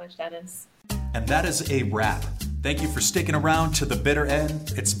 Thank you so much, Dennis. And that is a wrap. Thank you for sticking around to the bitter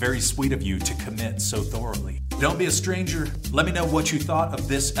end. It's very sweet of you to commit so thoroughly. Don't be a stranger. Let me know what you thought of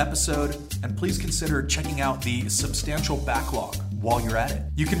this episode, and please consider checking out the substantial backlog while you're at it.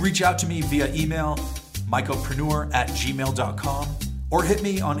 You can reach out to me via email, mycopreneur@gmail.com, or hit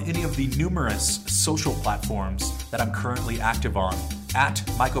me on any of the numerous social platforms that I'm currently active on.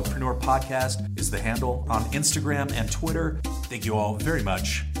 @Mycopreneur Podcast is the handle on Instagram and Twitter. Thank you all very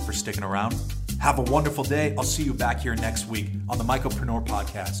much for sticking around. Have a wonderful day. I'll see you back here next week on the Mycopreneur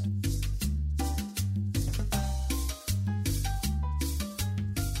Podcast.